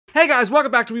Hey guys,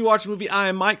 welcome back to We Watch a Movie. I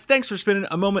am Mike. Thanks for spending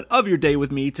a moment of your day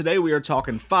with me. Today we are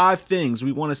talking 5 things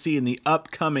we want to see in the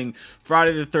upcoming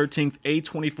Friday the 13th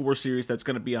A24 series that's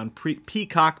going to be on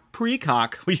Peacock.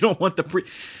 You don't want the pre...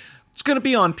 It's going to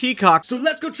be on Peacock. So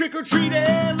let's go trick-or-treating.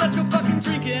 Let's go fucking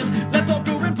drinking. Let's all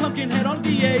go rent Pumpkinhead on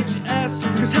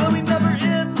VHS. Because Halloween never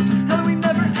ends. Halloween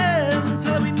never ends.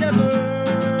 Halloween never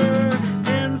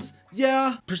ends.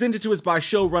 Yeah. Presented to us by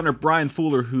showrunner Brian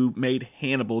Fuller, who made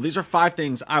Hannibal. These are 5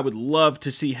 things I would love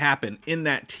to see happen in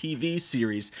that TV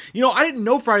series. You know, I didn't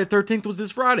know Friday the 13th was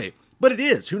this Friday. But it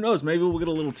is. Who knows? Maybe we'll get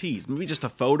a little tease. Maybe just a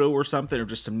photo or something, or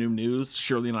just some new news.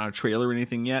 Surely not a trailer or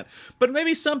anything yet. But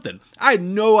maybe something. I had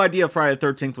no idea Friday the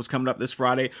 13th was coming up this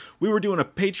Friday. We were doing a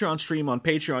Patreon stream on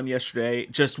Patreon yesterday,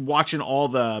 just watching all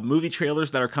the movie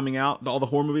trailers that are coming out, all the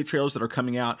horror movie trailers that are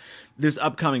coming out this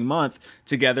upcoming month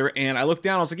together. And I looked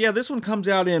down, I was like, yeah, this one comes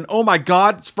out in, oh my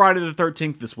God, it's Friday the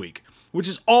 13th this week, which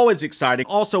is always exciting.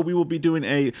 Also, we will be doing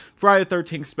a Friday the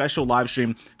 13th special live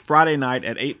stream Friday night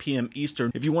at 8 p.m.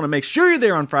 Eastern. If you want to make sure you're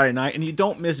there on Friday night and you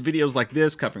don't miss videos like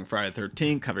this covering Friday the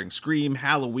 13th, covering Scream,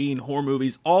 Halloween, horror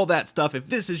movies, all that stuff, if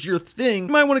this is your thing,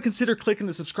 you might want to consider clicking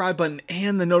the subscribe button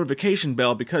and the notification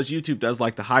bell, because YouTube does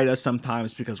like to hide us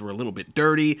sometimes because we're a little bit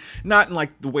dirty. Not in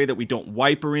like the way that we don't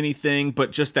wipe or anything,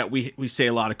 but just that we say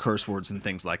a lot of curse words and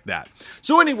things like that.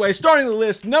 So anyway, starting the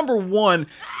list, number 1,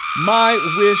 my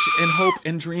wish and hope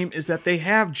and dream is that they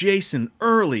have Jason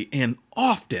early and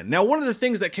often. Now, one of the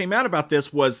things that came out about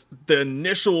this was the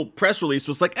initial press release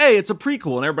was like, hey, it's a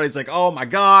prequel. And everybody's like, oh my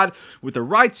God, with the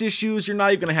rights issues, you're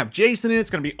not even going to have Jason in it. It's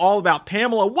going to be all about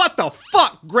Pamela. What the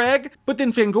fuck, Greg? But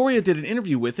then Fangoria did an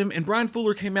interview with him, and Brian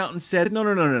Fuller came out and said,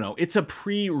 no. It's a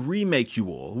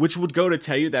pre-remake-ual, which would go to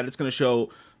tell you that it's going to show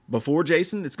before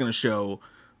Jason, it's going to show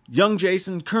young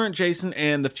Jason, current Jason,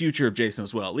 and the future of Jason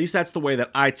as well. At least that's the way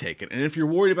that I take it. And if you're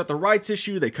worried about the rights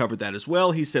issue, they covered that as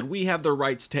well. He said, we have the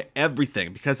rights to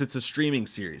everything because it's a streaming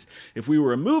series. If we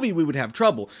were a movie, we would have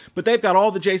trouble. But they've got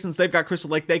all the Jasons, they've got Crystal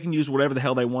Lake, they can use whatever the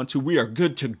hell they want to. We are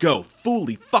good to go.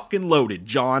 Fully fucking loaded,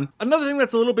 John. Another thing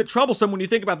that's a little bit troublesome when you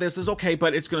think about this is, okay,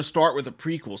 but it's going to start with a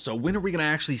prequel. So when are we going to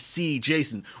actually see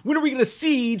Jason? When are we going to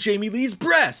see Jamie Lee's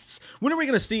breasts? When are we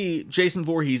going to see Jason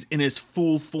Voorhees in his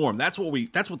full form? That's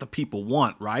what the people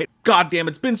want, right? God damn,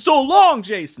 it's been so long,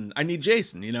 Jason. I need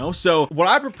Jason, you know? So what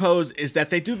I propose is that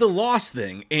they do the Lost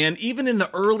thing, and even in the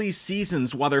early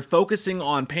seasons, while they're focusing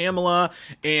on Pamela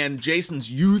and Jason's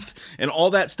youth and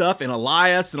all that stuff, and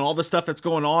Elias and all the stuff that's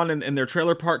going on in their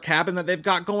trailer park cabin that they've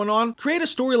got going on, create a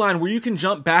storyline where you can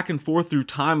jump back and forth through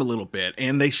time a little bit,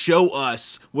 and they show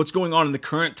us what's going on in the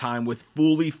current time with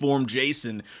fully formed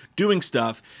Jason doing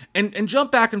stuff, and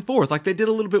jump back and forth like they did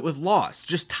a little bit with Lost.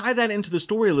 Just tie that into the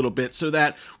story a little bit so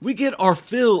that we get our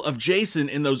fill of Jason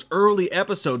in those early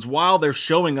episodes while they're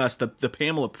showing us the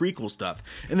Pamela prequel stuff.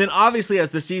 And then obviously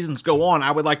as the seasons go on,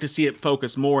 I would like to see it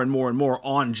focus more and more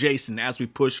on Jason as we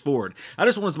push forward. I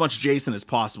just want as much Jason as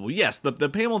possible. Yes, the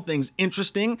Pamela thing's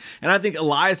interesting, and I think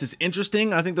Elias is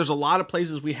interesting. I think there's a lot of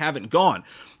places we haven't gone.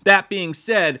 That being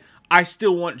said, I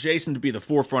still want Jason to be the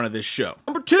forefront of this show.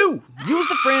 Number 2, use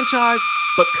the franchise,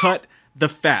 but cut the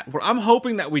fat. What I'm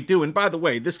hoping that we do, and by the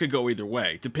way, this could go either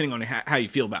way, depending on how you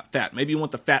feel about fat. Maybe you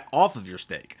want the fat off of your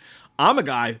steak. I'm a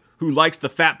guy who likes the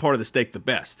fat part of the steak the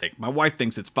best. My wife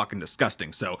thinks it's fucking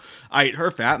disgusting, so I eat her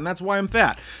fat, and that's why I'm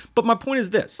fat. But my point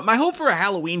is this. My hope for a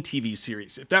Halloween TV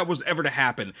series, if that was ever to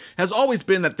happen, has always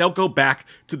been that they'll go back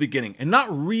to the beginning and not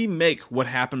remake what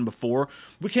happened before.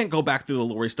 We can't go back through the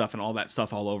Laurie stuff and all that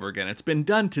stuff all over again. It's been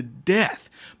done to death.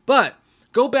 But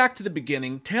go back to the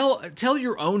beginning, tell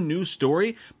your own new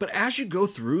story, but as you go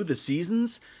through the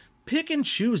seasons, pick and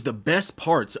choose the best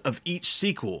parts of each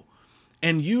sequel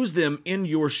and use them in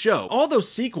your show. All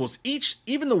those sequels,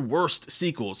 even the worst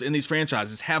sequels in these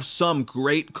franchises, have some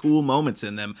great, cool moments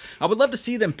in them. I would love to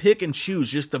see them pick and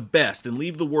choose just the best and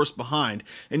leave the worst behind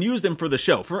and use them for the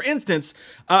show. For instance,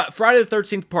 Friday the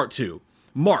 13th Part 2,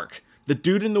 Mark, the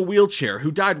dude in the wheelchair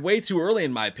who died way too early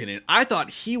in my opinion. I thought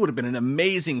he would have been an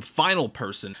amazing final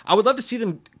person. I would love to see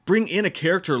them bring in a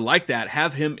character like that,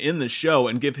 have him in the show,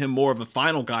 and give him more of a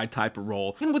final guy type of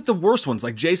role. Even with the worst ones,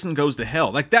 like Jason Goes to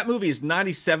Hell. Like, that movie is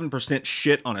 97%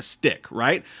 shit on a stick,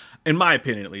 right? In my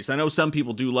opinion, at least. I know some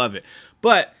people do love it.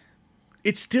 But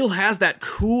it still has that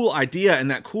cool idea and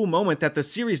that cool moment that the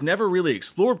series never really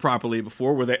explored properly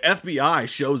before, where the FBI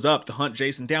shows up to hunt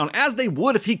Jason down, as they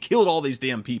would if he killed all these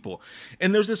damn people.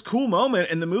 And there's this cool moment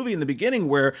in the movie in the beginning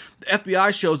where the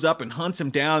FBI shows up and hunts him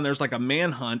down, and there's like a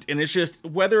manhunt, and it's just,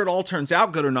 whether it all turns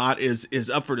out good or not is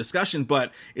up for discussion,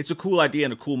 but it's a cool idea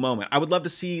and a cool moment. I would love to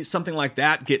see something like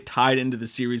that get tied into the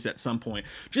series at some point.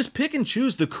 Just pick and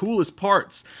choose the coolest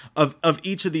parts of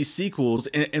each of these sequels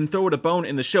and throw it a bone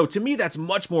in the show. To me, that's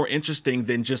much more interesting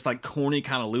than just like corny,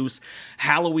 kind of loose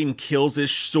Halloween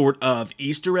Kills-ish sort of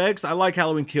Easter eggs. I like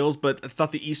Halloween Kills, but I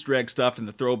thought the Easter egg stuff and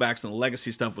the throwbacks and the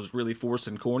legacy stuff was really forced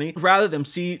and corny. Rather than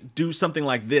do something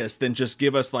like this than just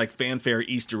give us like fanfare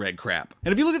Easter egg crap.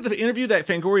 And if you look at the interview that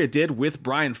Fangoria did with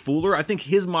Brian Fuller, I think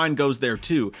his mind goes there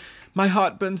too. My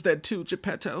heart burns that too,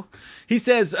 Geppetto. He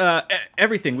says,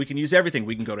 everything, we can use everything.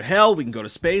 We can go to hell, we can go to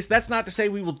space. That's not to say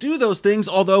we will do those things,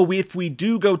 although if we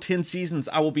do go 10 seasons,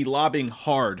 I will be lobbying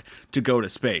hard to go to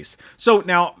space. So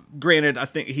now, granted, I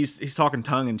think he's talking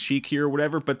tongue-in-cheek here or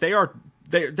whatever, but they're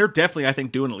definitely, I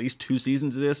think, doing at least 2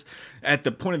 seasons of this. At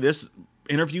the point of this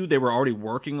interview, they were already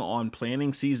working on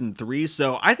planning season 3,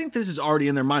 so I think this is already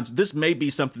in their minds. This may be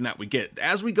something that we get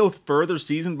as we go further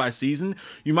season by season.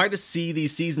 You might just see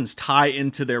these seasons tie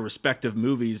into their respective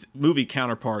movie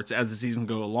counterparts as the season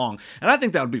go along, and I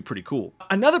think that would be pretty cool.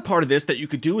 Another part of this that you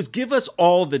could do is give us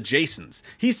all the Jasons.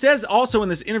 He says also in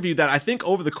this interview that I think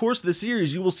over the course of the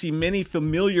series you will see many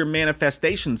familiar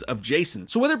manifestations of Jason.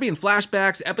 So whether it be in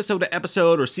flashbacks, episode to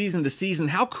episode, or season to season,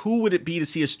 how cool would it be to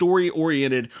see a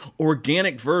story-oriented, organic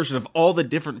version of all the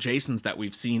different Jasons that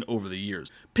we've seen over the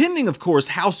years? Pending, of course,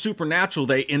 how supernatural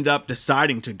they end up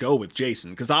deciding to go with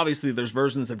Jason, because obviously there's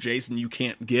versions of Jason you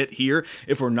can't get here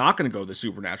if we're not going to go the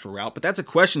supernatural route. But that's a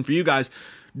question for you guys.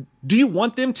 Do you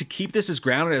want them to keep this as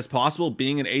grounded as possible,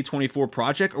 being an A24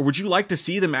 project, or would you like to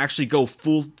see them actually go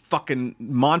full fucking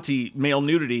Monty male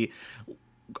nudity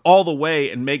all the way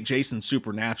and make Jason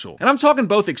supernatural? And I'm talking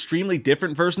both extremely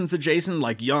different versions of Jason,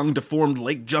 like young, deformed,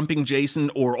 lake jumping Jason,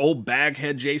 or old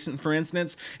baghead Jason, for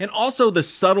instance, and also the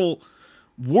subtle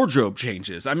wardrobe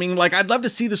changes. I mean, like, I'd love to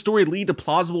see the story lead to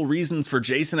plausible reasons for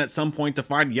Jason at some point to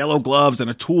find yellow gloves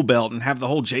and a tool belt and have the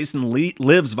whole Jason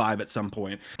Lives vibe at some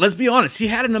point. Let's be honest, he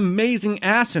had an amazing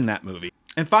ass in that movie.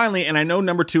 And finally, and I know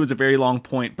number 2 is a very long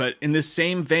point, but in this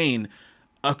same vein,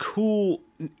 a cool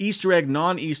Easter egg,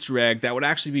 non-Easter egg that would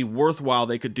actually be worthwhile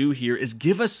they could do here is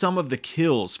give us some of the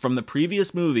kills from the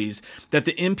previous movies that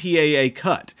the MPAA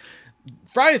cut.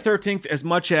 Friday the 13th, as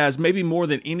much as maybe more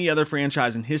than any other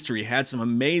franchise in history, had some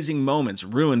amazing moments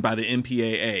ruined by the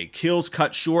MPAA. Kills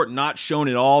cut short, not shown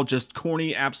at all, just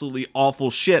corny, absolutely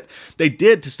awful shit they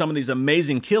did to some of these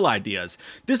amazing kill ideas.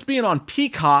 This being on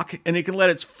Peacock, and it can let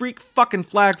its freak fucking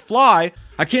flag fly,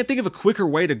 I can't think of a quicker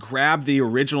way to grab the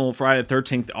original Friday the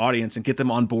 13th audience and get them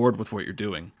on board with what you're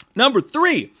doing. Number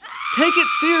 3, take it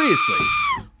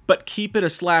seriously, but keep it a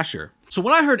slasher. So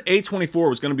when I heard A24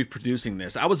 was going to be producing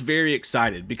this, I was very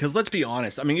excited because, let's be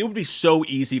honest, I mean, it would be so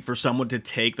easy for someone to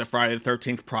take the Friday the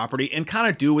 13th property and kind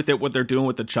of do with it what they're doing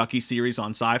with the Chucky series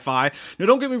on Sci-Fi. Now,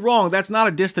 don't get me wrong, that's not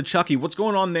a diss to Chucky. What's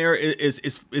going on there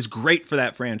is great for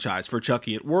that franchise, for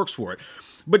Chucky. It works for it.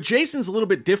 But Jason's a little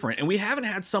bit different, and we haven't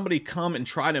had somebody come and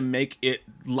try to make it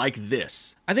like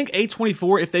this. I think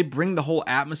A24, if they bring the whole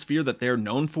atmosphere that they're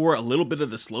known for, a little bit of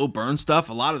the slow burn stuff,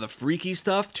 a lot of the freaky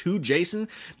stuff to Jason,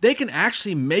 they can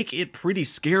actually make it pretty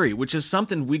scary, which is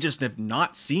something we just have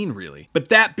not seen really. But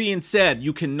that being said,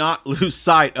 you cannot lose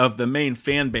sight of the main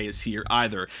fan base here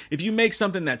either. If you make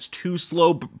something that's too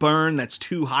slow burn, that's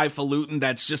too highfalutin,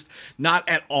 that's just not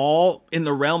at all in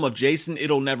the realm of Jason,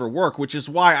 it'll never work, which is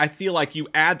why I feel like you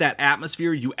add that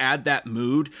atmosphere, you add that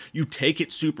mood, you take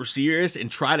it super serious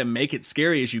and try to make it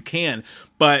scary as you can,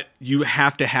 but you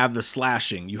have to have the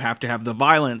slashing, you have to have the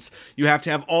violence, you have to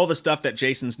have all the stuff that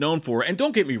Jason's known for. And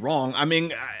don't get me wrong, I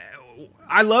mean,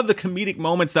 I love the comedic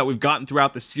moments that we've gotten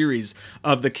throughout the series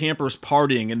of the campers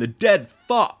partying and the dead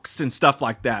fucks and stuff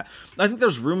like that. I think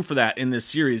there's room for that in this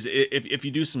series if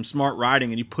you do some smart writing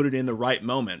and you put it in the right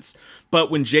moments. But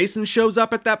when Jason shows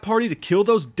up at that party to kill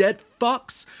those dead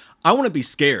fucks, I want to be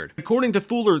scared. According to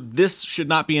Fuller, this should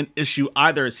not be an issue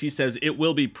either, as he says it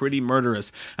will be pretty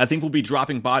murderous. I think we'll be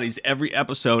dropping bodies every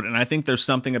episode, and I think there's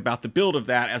something about the build of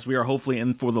that as we are hopefully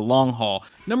in for the long haul.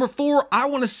 Number 4, I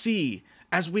want to see,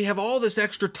 as we have all this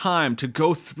extra time to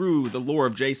go through the lore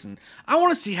of Jason, I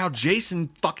want to see how Jason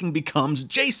fucking becomes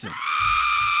Jason.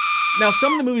 Now,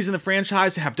 some of the movies in the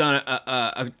franchise have done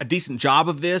a decent job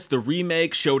of this. The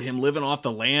remake showed him living off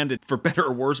the land and, for better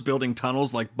or worse, building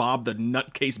tunnels like Bob the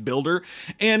Nutcase Builder.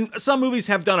 And some movies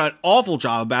have done an awful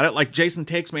job about it, like Jason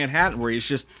Takes Manhattan, where he's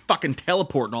just fucking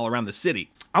teleporting all around the city.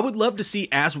 I would love to see,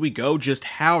 as we go, just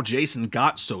how Jason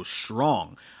got so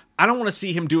strong. I don't want to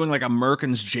see him doing like a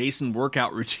Merkin's Jason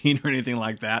workout routine or anything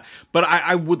like that, but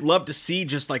I would love to see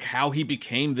just like how he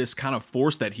became this kind of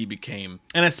force that he became.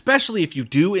 And especially if you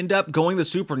do end up going the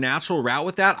supernatural route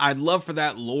with that, I'd love for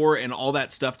that lore and all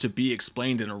that stuff to be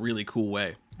explained in a really cool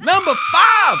way. Number 5,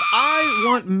 I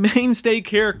want mainstay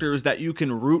characters that you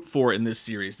can root for in this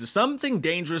series. There's something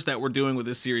dangerous that we're doing with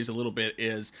this series a little bit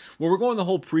is, well, we're going the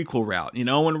whole prequel route, you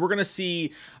know, and we're going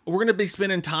to be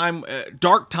spending time,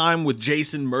 dark time with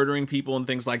Jason murdering people and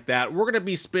things like that. We're going to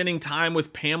be spending time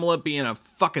with Pamela being a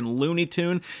fucking Looney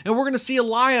Tune, and we're going to see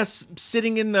Elias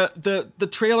sitting in the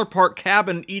trailer park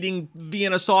cabin eating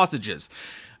Vienna sausages.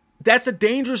 That's a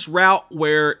dangerous route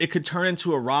where it could turn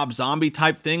into a Rob Zombie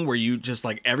type thing where you just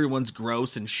like everyone's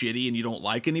gross and shitty and you don't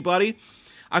like anybody.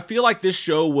 I feel like this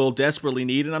show will desperately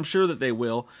need, and I'm sure that they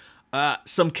will,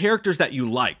 some characters that you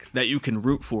like, that you can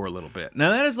root for a little bit. Now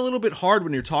that is a little bit hard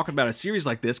when you're talking about a series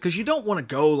like this because you don't want to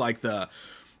go like the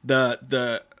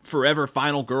forever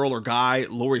final girl or guy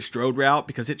Laurie Strode route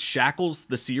because it shackles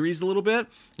the series a little bit.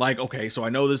 Like, okay, so I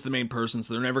know this is the main person,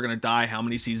 so they're never going to die. How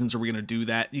many seasons are we going to do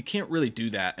that? You can't really do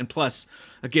that. And plus,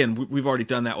 again, we've already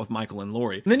done that with Michael and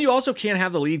Laurie. And then you also can't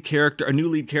have the lead character, a new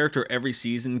lead character every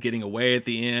season getting away at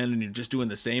the end and you're just doing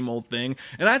the same old thing.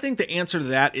 And I think the answer to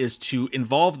that is to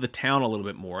involve the town a little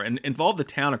bit more and involve the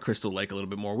town of Crystal Lake a little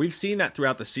bit more. We've seen that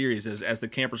throughout the series as the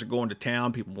campers are going to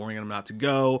town, people warning them not to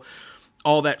go,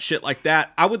 all that shit like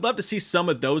that. I would love to see some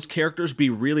of those characters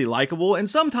be really likable. And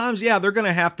sometimes, yeah, they're going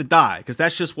to have to die because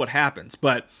that's just what happens.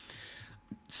 But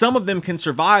some of them can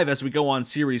survive as we go on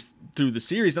through the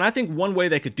series. And I think one way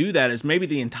they could do that is maybe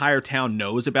the entire town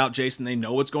knows about Jason. They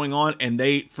know what's going on. And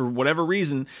they, for whatever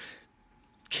reason,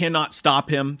 cannot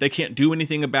stop him. They can't do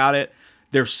anything about it.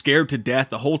 They're scared to death.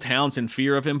 The whole town's in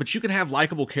fear of him, but you can have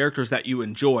likable characters that you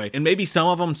enjoy. And maybe some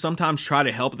of them sometimes try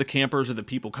to help the campers or the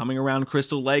people coming around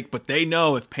Crystal Lake, but they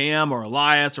know if Pam or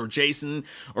Elias or Jason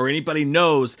or anybody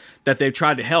knows that they've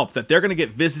tried to help, that they're going to get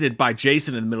visited by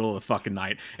Jason in the middle of the fucking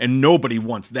night, and nobody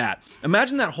wants that.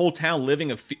 Imagine that whole town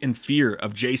living in fear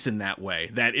of Jason that way,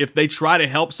 that if they try to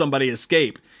help somebody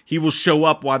escape, he will show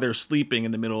up while they're sleeping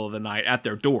in the middle of the night at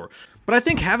their door. But I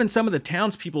think having some of the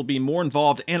townspeople be more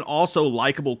involved and also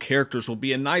likable characters will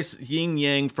be a nice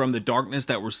yin-yang from the darkness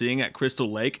that we're seeing at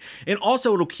Crystal Lake. And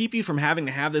also it'll keep you from having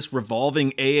to have this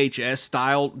revolving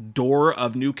AHS-style door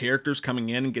of new characters coming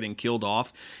in and getting killed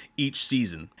off each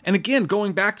season. And again,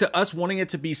 going back to us wanting it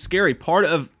to be scary, part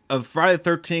of Friday the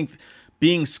 13th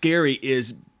being scary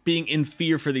is being in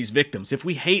fear for these victims. If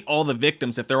we hate all the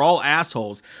victims, if they're all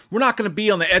assholes, we're not going to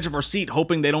be on the edge of our seat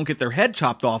hoping they don't get their head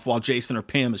chopped off while Jason or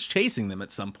Pam is chasing them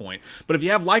at some point. But if you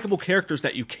have likable characters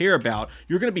that you care about,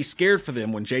 you're going to be scared for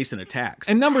them when Jason attacks.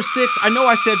 And number 6, I know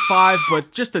I said 5,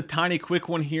 but just a tiny quick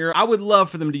one here. I would love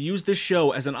for them to use this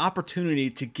show as an opportunity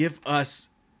to give us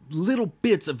little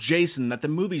bits of Jason that the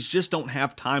movies just don't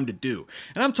have time to do.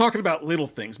 And I'm talking about little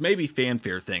things, maybe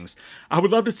fanfare things. I would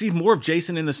love to see more of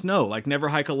Jason in the snow like Never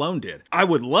Hike Alone did. I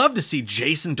would love to see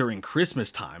Jason during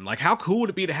Christmas time. Like, how cool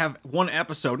would it be to have one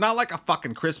episode, not like a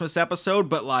fucking Christmas episode,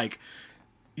 but like,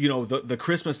 you know, the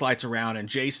Christmas lights around and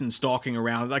Jason stalking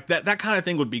around, like that kind of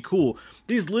thing would be cool.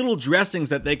 These little dressings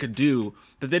that they could do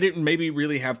that they didn't maybe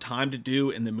really have time to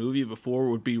do in the movie before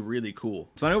would be really cool.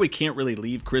 So I know we can't really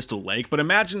leave Crystal Lake, but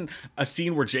imagine a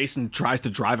scene where Jason tries to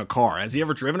drive a car. Has he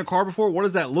ever driven a car before? What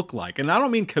does that look like? And I don't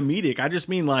mean comedic. I just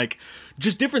mean like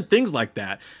just different things like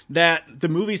that the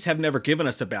movies have never given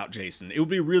us about Jason. It would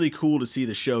be really cool to see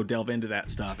the show delve into that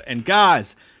stuff. And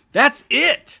guys, that's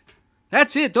it.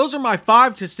 That's it. Those are my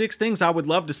 5 to 6 things I would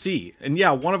love to see. And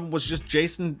yeah, one of them was just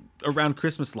Jason around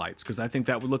Christmas lights, because I think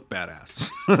that would look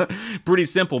badass. Pretty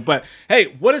simple. But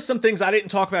hey, what are some things I didn't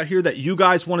talk about here that you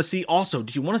guys want to see? Also,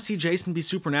 do you want to see Jason be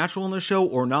supernatural in the show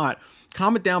or not?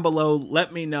 Comment down below.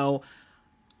 Let me know.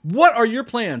 What are your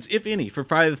plans, if any, for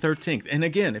Friday the 13th? And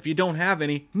again, if you don't have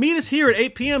any, meet us here at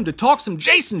 8 p.m. to talk some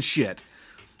Jason shit.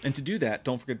 And to do that,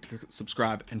 don't forget to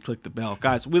subscribe and click the bell.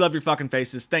 Guys, we love your fucking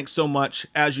faces. Thanks so much,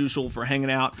 as usual, for hanging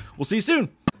out. We'll see you soon.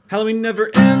 Halloween never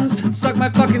ends, suck my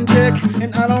fucking dick,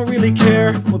 and I don't really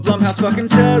care what Blumhouse fucking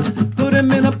says. Put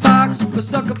him in a box, or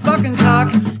suck a fucking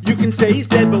cock. You can say he's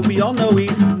dead, but we all know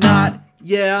he's not,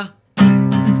 yeah.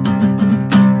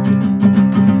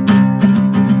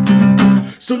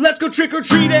 So let's go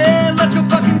trick-or-treating, let's go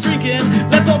fucking drinking,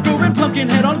 let's all go rent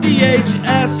Pumpkinhead on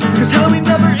VHS, cause Halloween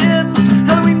never ends.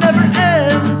 Halloween never